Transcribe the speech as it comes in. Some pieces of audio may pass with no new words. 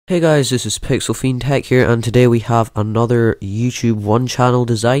Hey guys, this is Pixel Fiend Tech here, and today we have another YouTube OneChannel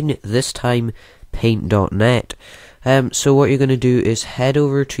design, this time paint.net. So what you're going to do is head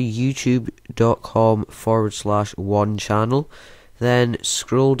over to youtube.com/OneChannel, then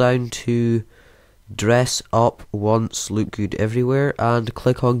scroll down to Dress Up Once, Look Good Everywhere, and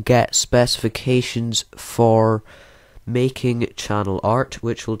click on Get Specifications for Making Channel Art,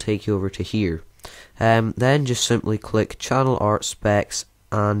 which will take you over to here. Then just simply click Channel Art Specs,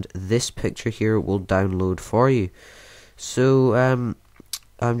 and this picture here will download for you. So I'm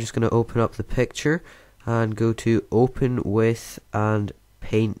just going to open up the picture and go to Open With and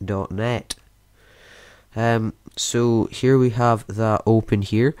Paint.net. So here we have that open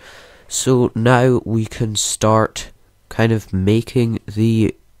here. So now we can start kind of making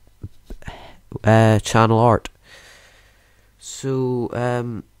the channel art.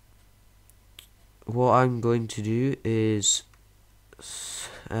 So what I'm going to do is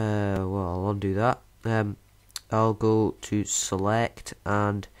well, I'll undo that. I'll go to select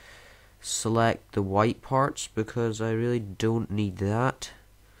and select the white parts because I really don't need that.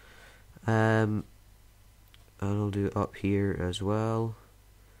 And I'll do it up here as well.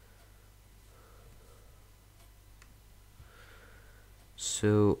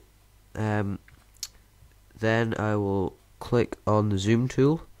 So then I will click on the zoom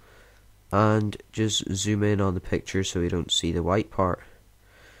tool and just zoom in on the picture so we don't see the white part.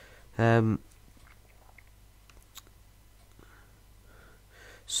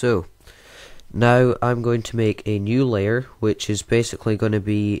 So now I'm going to make a new layer, which is basically going to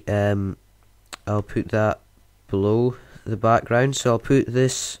be I'll put that below the background. So I'll put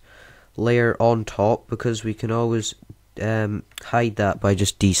this layer on top because we can always hide that by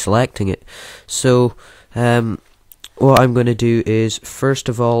just deselecting it. So what I'm going to do is first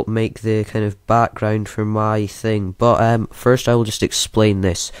of all make the kind of background for my thing, but first I will just explain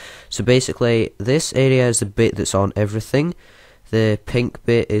this. So basically this area is the bit that's on everything. The pink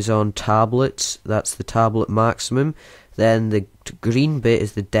bit is on tablets, that's the tablet maximum. Then the green bit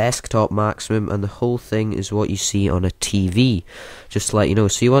is the desktop maximum, and the whole thing is what you see on a TV, just to let you know.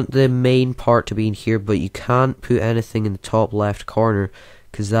 So you want the main part to be in here, but you can't put anything in the top left corner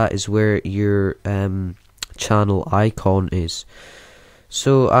because that is where your channel icon is.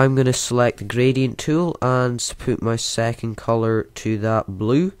 So I'm going to select the gradient tool and put my second color to that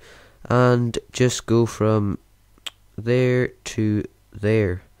blue and just go from there to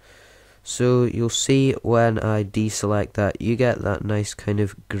there. So you'll see when I deselect that, you get that nice kind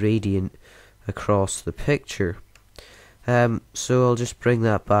of gradient across the picture. So I'll just bring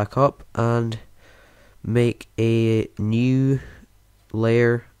that back up and make a new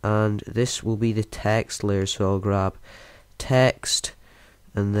layer, and this will be the text layer. So I'll grab text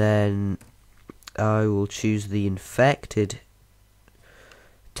and then I will choose the infected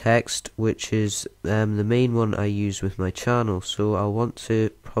text, which is the main one I use with my channel. So I'll want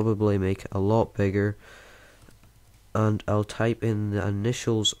to probably make it a lot bigger, and I'll type in the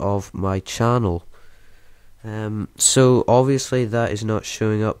initials of my channel. So obviously that is not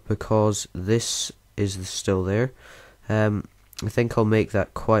showing up because this is still there. I think I'll make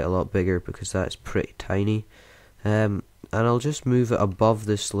that quite a lot bigger because that's pretty tiny. And I'll just move it above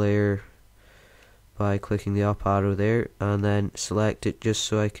this layer by clicking the up arrow there and then select it just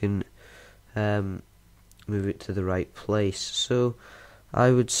so I can move it to the right place. So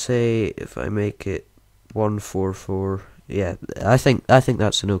I would say if I make it 144, yeah, I think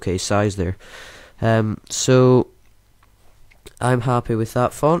that's an okay size there. So I'm happy with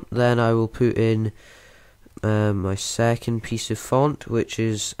that font. Then I will put in my second piece of font, which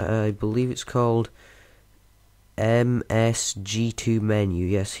is I believe it's called MSG2 menu.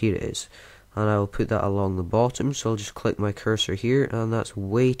 Yes, here it is. And I will put that along the bottom. So I'll just click my cursor here, and that's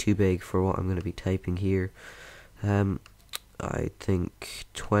way too big for what I'm going to be typing here. I think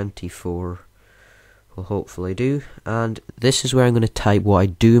 24 will hopefully do. And this is where I'm going to type what I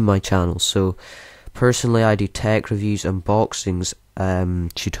do in my channel. So personally I do tech reviews, unboxings,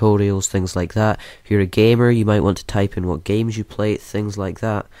 tutorials, things like that. If you're a gamer, you might want to type in what games you play, things like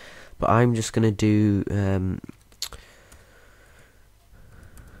that. But I'm just going to do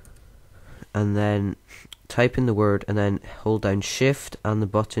and then type in the word and then hold down shift and the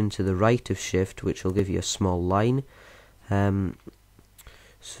button to the right of shift, which will give you a small line.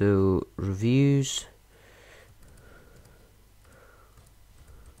 So reviews,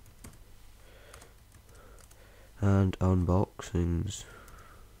 and unboxings.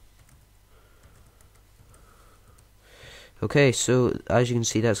 Okay, so as you can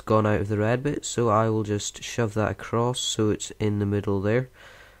see that's gone out of the red bit, so I will just shove that across so it's in the middle there.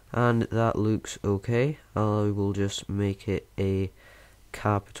 and that looks okay. I will just make it a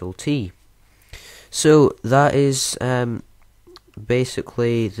capital T. So that is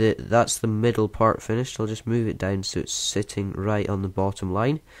basically that's the middle part finished. I'll just move it down so it's sitting right on the bottom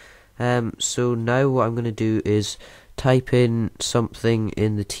line. So now what I'm going to do is type in something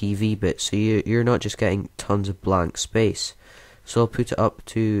in the TV bit, so you're not just getting tons of blank space. So I'll put it up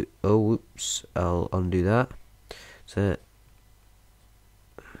to, oh whoops, I'll undo that. So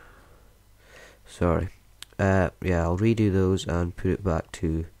sorry. Yeah, I'll redo those and put it back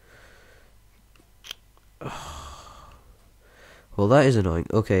to. Well, that is annoying.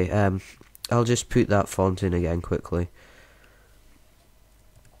 Okay, I'll just put that font in again quickly.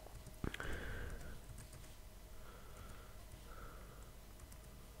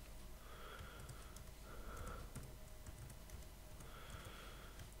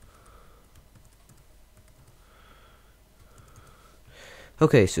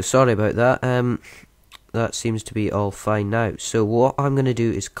 Okay, so sorry about that. That seems to be all fine now. So what I'm going to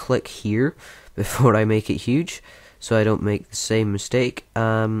do is click here before I make it huge, so I don't make the same mistake.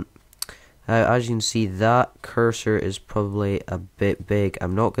 As you can see, that cursor is probably a bit big.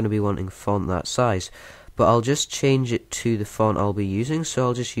 I'm not going to be wanting font that size, but I'll just change it to the font I'll be using. So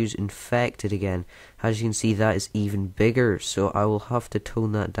I'll just use Infected again. As you can see, that is even bigger, so I will have to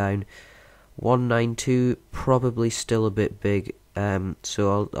tone that down. 192, probably still a bit big.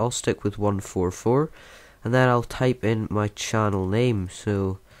 So I'll stick with 144, and then I'll type in my channel name.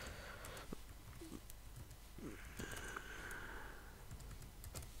 So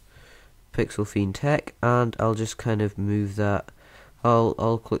Pixel Fiend Tech, and I'll just kind of move that.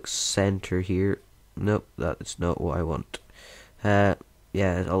 I'll click center here. Nope, that's not what I want. Yeah,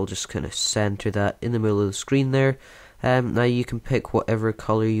 I'll just kind of center that in the middle of the screen there. Now you can pick whatever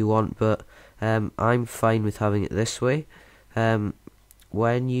color you want, but I'm fine with having it this way.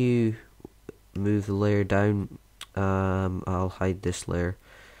 When you move the layer down, I'll hide this layer.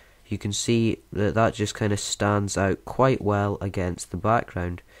 You can see that just kind of stands out quite well against the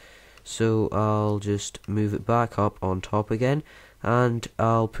background. So I'll just move it back up on top again, and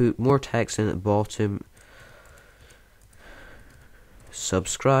I'll put more text in at the bottom.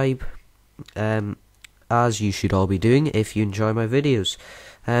 Subscribe, as you should all be doing if you enjoy my videos,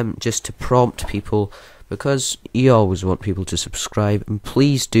 just to prompt people, because you always want people to subscribe, and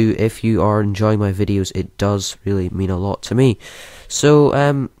please do if you are enjoying my videos. It does really mean a lot to me. So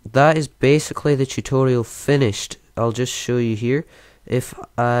that is basically the tutorial finished. I'll just show you here. If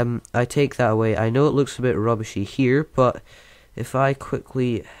I take that away, I know it looks a bit rubbishy here, but if I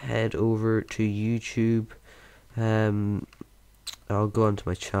quickly head over to YouTube, I'll go onto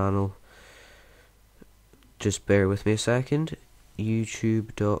my channel. Just bear with me a second.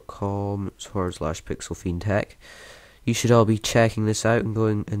 youtube.com/pixelfiendtech. You should all be checking this out and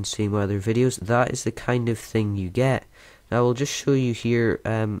going and seeing my other videos. That is the kind of thing you get. Now I'll just show you here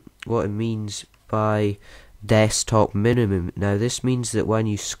what it means by desktop minimum. Now this means that when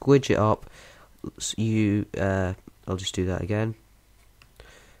you squidge it up, I'll just do that again.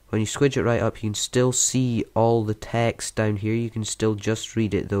 When you squidge it right up, you can still see all the text down here. You can still just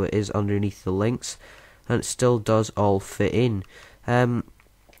read it, though it is underneath the links, and it still does all fit in.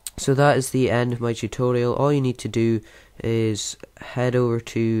 So that is the end of my tutorial. All you need to do is head over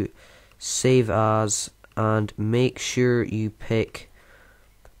to Save As and make sure you pick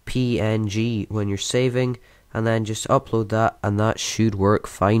PNG when you're saving, and then just upload that, and that should work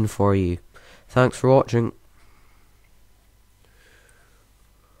fine for you. Thanks for watching.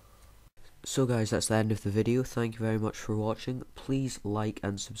 So guys, that's the end of the video. Thank you very much for watching. Please like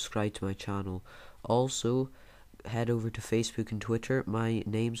and subscribe to my channel. Also, head over to Facebook and Twitter. My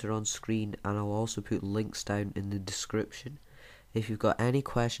names are on screen, and I'll also put links down in the description. If you've got any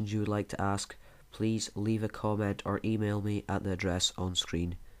questions you would like to ask, please leave a comment or email me at the address on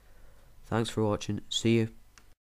screen. Thanks for watching. See you.